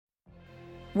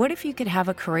What if you could have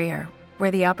a career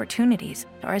where the opportunities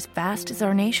are as vast as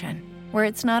our nation, where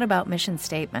it's not about mission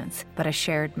statements, but a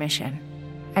shared mission?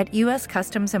 At U.S.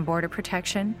 Customs and Border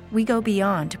Protection, we go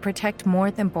beyond to protect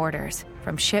more than borders.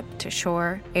 From ship to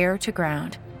shore, air to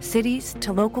ground, cities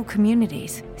to local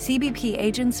communities, CBP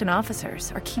agents and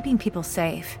officers are keeping people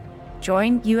safe.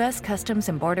 Join U.S. Customs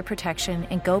and Border Protection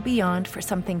and go beyond for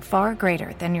something far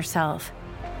greater than yourself.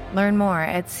 Learn more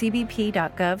at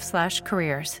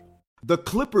cbp.gov/careers. The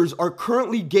Clippers are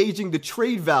currently gauging the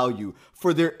trade value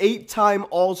for their 8-time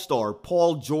All-Star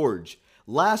Paul George.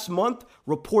 Last month,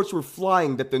 reports were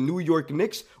flying that the New York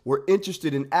Knicks were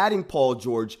interested in adding Paul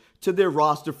George to their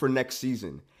roster for next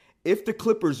season. If the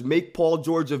Clippers make Paul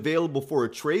George available for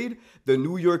a trade, the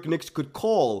New York Knicks could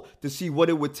call to see what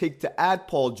it would take to add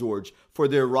Paul George for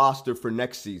their roster for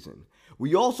next season.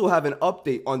 We also have an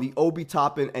update on the Obi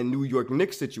Toppin and New York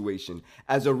Knicks situation,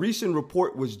 as a recent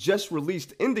report was just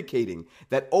released indicating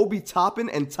that Obi Toppin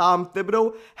and Tom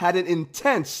Thibodeau had an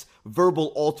intense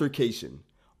verbal altercation.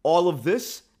 All of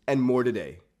this and more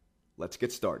today. Let's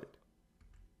get started.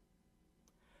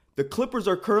 The Clippers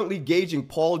are currently gauging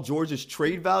Paul George's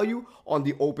trade value on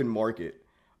the open market.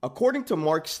 According to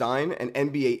Mark Stein, an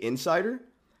NBA insider,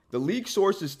 the league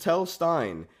sources tell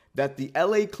Stein that the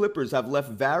LA Clippers have left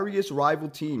various rival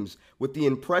teams with the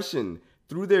impression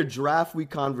through their draft week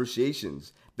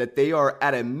conversations that they are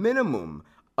at a minimum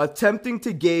attempting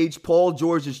to gauge Paul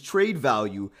George's trade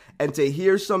value, and to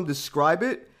hear some describe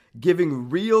it, giving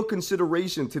real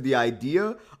consideration to the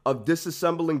idea of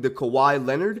disassembling the Kawhi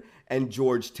Leonard and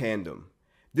George tandem.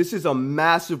 This is a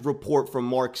massive report from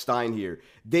Mark Stein here.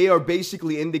 They are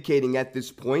basically indicating at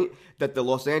this point that the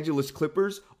Los Angeles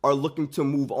Clippers are looking to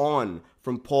move on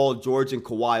from Paul George and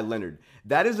Kawhi Leonard.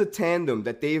 That is a tandem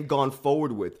that they've gone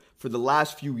forward with for the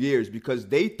last few years because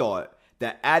they thought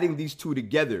that adding these two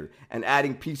together and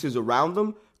adding pieces around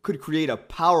them could create a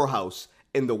powerhouse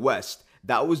in the West.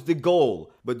 That was the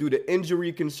goal, but due to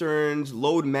injury concerns,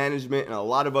 load management, and a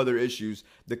lot of other issues,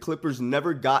 the Clippers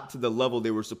never got to the level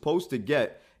they were supposed to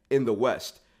get in the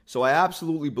West. So I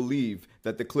absolutely believe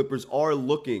that the Clippers are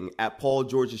looking at Paul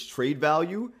George's trade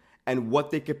value and what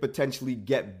they could potentially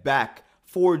get back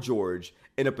for George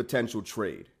in a potential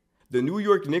trade. The New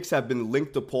York Knicks have been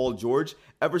linked to Paul George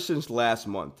ever since last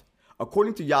month.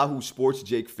 According to Yahoo Sports'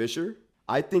 Jake Fisher,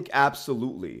 I think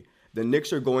absolutely the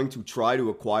Knicks are going to try to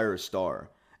acquire a star,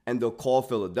 and they'll call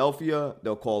Philadelphia,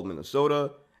 they'll call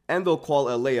Minnesota, and they'll call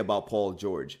LA about Paul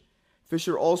George.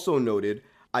 Fisher also noted,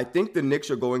 I think the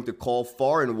Knicks are going to call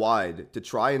far and wide to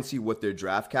try and see what their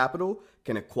draft capital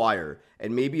can acquire,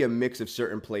 and maybe a mix of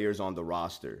certain players on the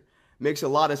roster. Makes a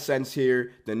lot of sense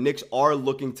here. The Knicks are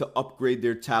looking to upgrade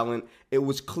their talent. It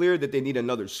was clear that they need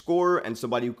another scorer and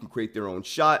somebody who can create their own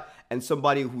shot and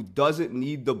somebody who doesn't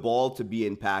need the ball to be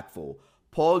impactful.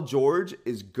 Paul George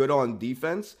is good on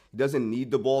defense. He doesn't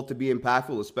need the ball to be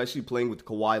impactful, especially playing with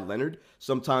Kawhi Leonard.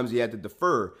 Sometimes he had to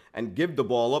defer and give the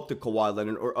ball up to Kawhi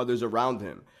Leonard or others around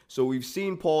him. So we've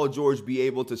seen Paul George be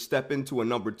able to step into a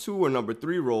number 2 or number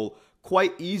 3 role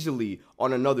quite easily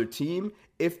on another team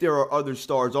if there are other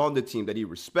stars on the team that he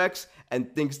respects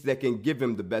and thinks that can give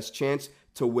him the best chance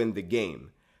to win the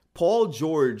game. Paul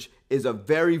George is a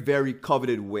very, very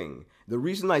coveted wing. The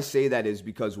reason I say that is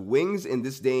because wings in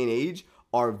this day and age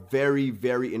are very,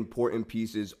 very important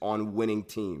pieces on winning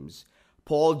teams.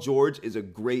 Paul George is a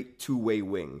great two-way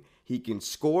wing. He can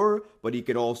score, but he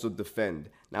can also defend.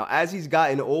 Now, as he's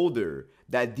gotten older,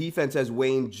 that defense has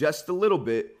waned just a little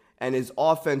bit, and his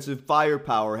offensive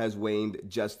firepower has waned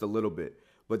just a little bit.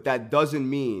 But that doesn't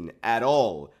mean at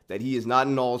all that he is not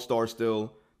an all-star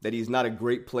still, that he's not a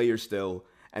great player still,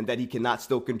 and that he cannot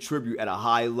still contribute at a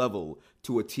high level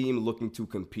to a team looking to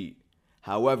compete.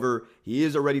 However, he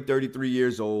is already 33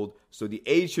 years old, so the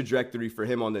age trajectory for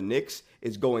him on the Knicks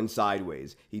is going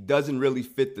sideways. He doesn't really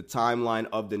fit the timeline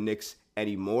of the Knicks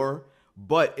anymore.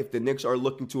 But if the Knicks are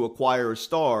looking to acquire a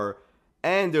star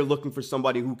and they're looking for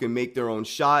somebody who can make their own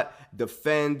shot,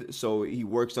 defend, so he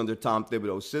works under Tom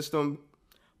Thibodeau's system,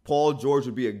 Paul George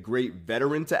would be a great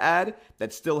veteran to add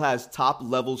that still has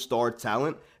top-level star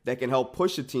talent that can help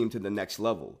push a team to the next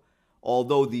level.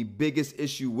 Although the biggest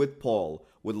issue with Paul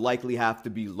would likely have to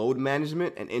be load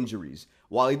management and injuries.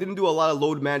 While he didn't do a lot of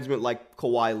load management like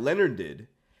Kawhi Leonard did,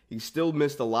 he still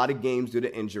missed a lot of games due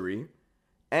to injury.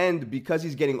 And because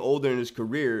he's getting older in his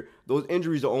career, those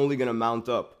injuries are only going to mount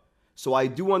up. So I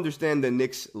do understand the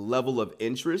Knicks' level of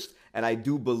interest, and I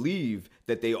do believe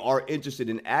that they are interested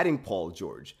in adding Paul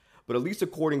George. But at least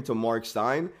according to Mark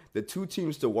Stein, the two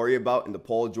teams to worry about in the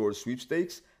Paul George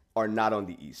sweepstakes are not on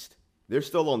the East. They're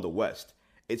still on the West.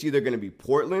 It's either going to be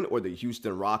Portland or the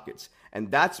Houston Rockets.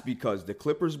 And that's because the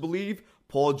Clippers believe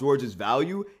Paul George's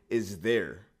value is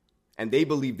there. And they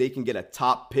believe they can get a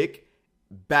top pick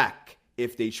back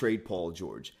if they trade Paul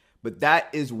George. But that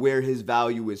is where his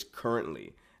value is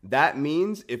currently. That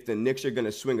means if the Knicks are going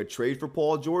to swing a trade for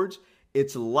Paul George,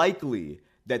 it's likely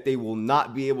that they will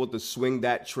not be able to swing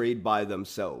that trade by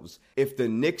themselves. If the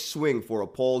Knicks swing for a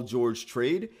Paul George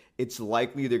trade, it's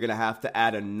likely they're going to have to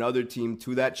add another team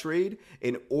to that trade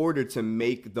in order to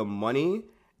make the money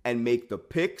and make the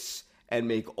picks and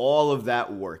make all of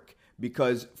that work.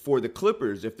 Because for the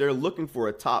Clippers, if they're looking for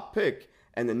a top pick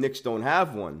and the Knicks don't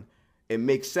have one, it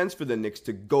makes sense for the Knicks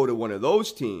to go to one of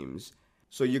those teams.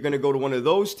 So you're going to go to one of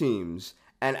those teams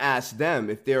and ask them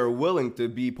if they're willing to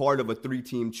be part of a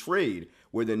 3-team trade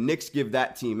where the Knicks give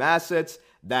that team assets,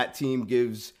 that team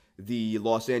gives the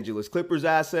Los Angeles Clippers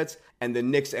assets, and the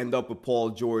Knicks end up with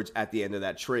Paul George at the end of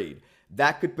that trade.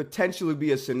 That could potentially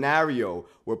be a scenario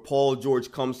where Paul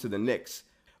George comes to the Knicks.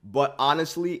 But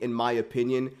honestly, in my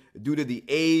opinion, due to the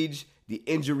age, the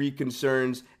injury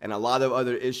concerns, and a lot of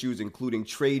other issues, including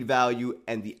trade value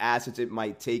and the assets it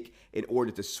might take in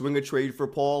order to swing a trade for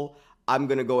Paul, I'm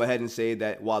going to go ahead and say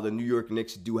that while the New York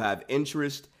Knicks do have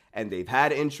interest, and they've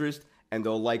had interest, and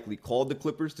they'll likely call the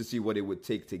Clippers to see what it would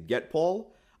take to get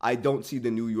Paul, I don't see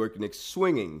the New York Knicks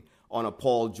swinging on a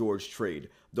Paul George trade.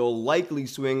 They'll likely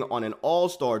swing on an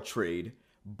all-star trade,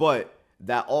 but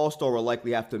that all-star will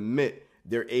likely have to meet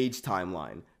their age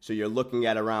timeline. So you're looking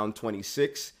at around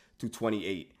 26 to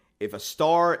 28. If a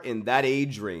star in that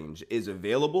age range is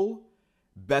available,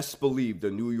 best believe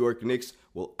the New York Knicks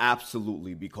will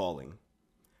absolutely be calling.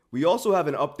 We also have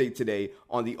an update today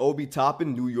on the Obi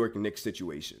Toppin New York Knicks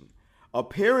situation.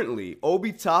 Apparently,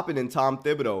 Obi Toppin and Tom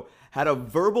Thibodeau had a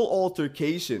verbal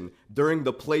altercation during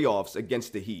the playoffs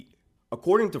against the Heat.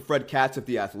 According to Fred Katz of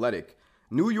The Athletic,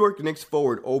 New York Knicks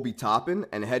forward Obi Toppin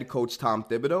and head coach Tom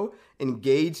Thibodeau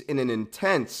engaged in an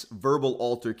intense verbal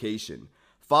altercation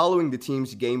following the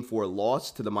team's Game 4 loss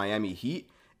to the Miami Heat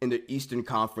in the Eastern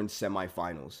Conference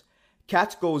semifinals.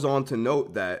 Katz goes on to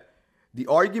note that the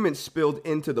argument spilled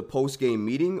into the post-game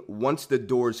meeting once the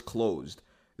doors closed,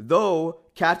 though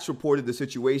Katz reported the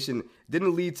situation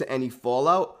didn't lead to any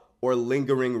fallout or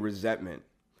lingering resentment.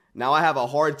 Now, I have a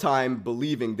hard time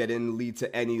believing that it didn't lead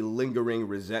to any lingering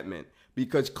resentment,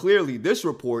 because clearly this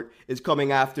report is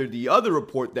coming after the other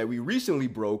report that we recently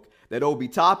broke that Obi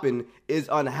Toppin is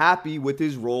unhappy with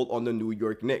his role on the New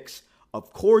York Knicks.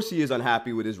 Of course he is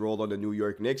unhappy with his role on the New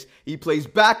York Knicks. He plays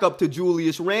backup to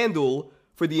Julius Randle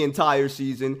for the entire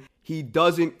season. He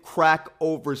doesn't crack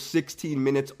over 16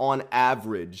 minutes on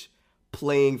average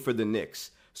playing for the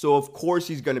Knicks. So of course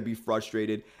he's going to be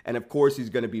frustrated, and of course he's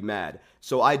going to be mad.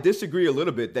 So I disagree a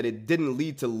little bit that it didn't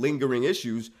lead to lingering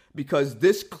issues, because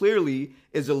this clearly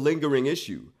is a lingering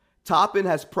issue. Toppin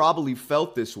has probably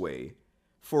felt this way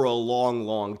for a long,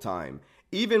 long time.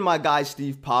 Even my guy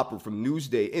Steve Popper from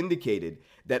Newsday indicated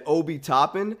that Obi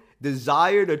Toppin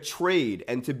desired a trade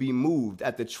and to be moved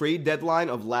at the trade deadline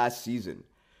of last season.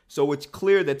 So it's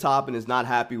clear that Toppin is not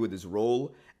happy with his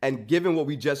role. And given what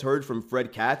we just heard from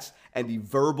Fred Katz and the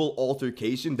verbal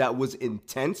altercation that was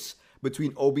intense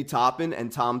between Obi Toppin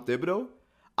and Tom Thibodeau,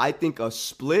 I think a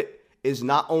split is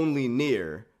not only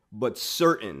near, but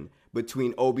certain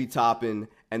between Obi Toppin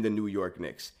and the New York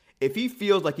Knicks. If he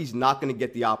feels like he's not going to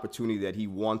get the opportunity that he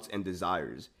wants and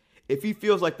desires, if he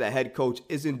feels like the head coach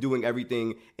isn't doing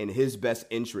everything in his best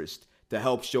interest to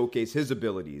help showcase his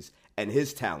abilities and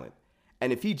his talent,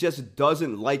 and if he just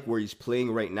doesn't like where he's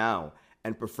playing right now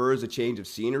and prefers a change of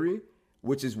scenery,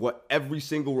 which is what every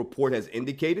single report has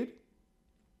indicated,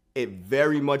 it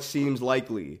very much seems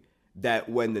likely that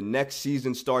when the next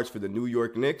season starts for the New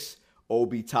York Knicks,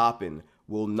 Obi Toppin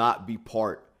will not be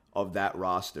part of that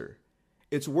roster.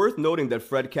 It's worth noting that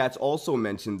Fred Katz also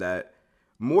mentioned that,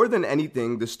 more than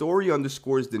anything, the story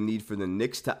underscores the need for the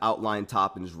Knicks to outline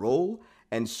Toppin's role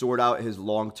and sort out his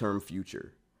long-term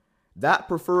future. That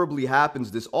preferably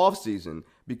happens this offseason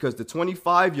because the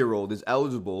 25-year-old is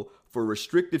eligible for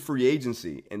restricted free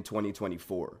agency in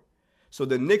 2024. So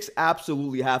the Knicks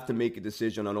absolutely have to make a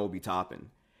decision on Obi Toppin.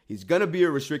 He's going to be a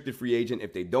restricted free agent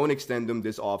if they don't extend him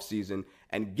this offseason,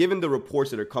 and given the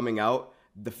reports that are coming out,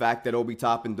 the fact that Obi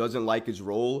Toppin doesn't like his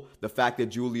role, the fact that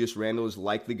Julius Randle is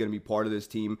likely going to be part of this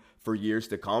team for years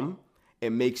to come,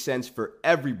 it makes sense for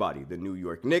everybody, the New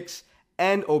York Knicks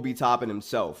and Obi Toppin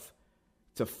himself,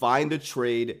 to find a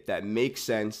trade that makes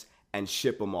sense and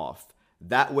ship him off.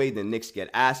 That way the Knicks get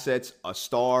assets, a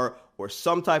star, or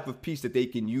some type of piece that they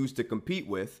can use to compete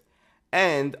with,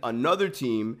 and another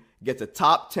team gets a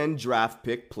top 10 draft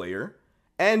pick player,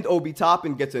 And Obi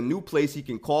Toppin gets a new place he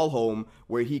can call home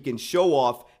where he can show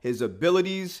off his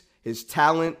abilities, his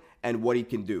talent, and what he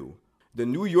can do. The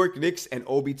New York Knicks and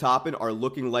Obi Toppin are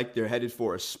looking like they're headed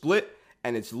for a split,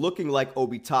 and it's looking like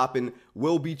Obi Toppin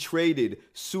will be traded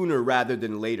sooner rather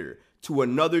than later to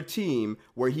another team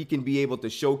where he can be able to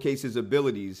showcase his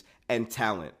abilities and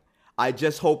talent. I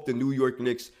just hope the New York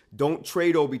Knicks don't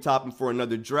trade Obi Toppin for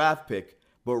another draft pick,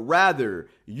 but rather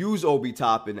use Obi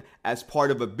Toppin as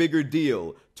part of a bigger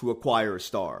deal to acquire a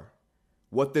star.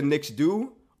 What the Knicks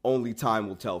do, only time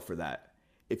will tell for that.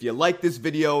 If you like this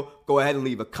video, go ahead and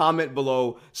leave a comment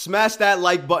below, smash that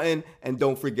like button, and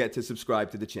don't forget to subscribe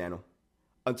to the channel.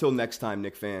 Until next time,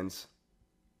 Knicks fans.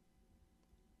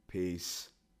 Peace.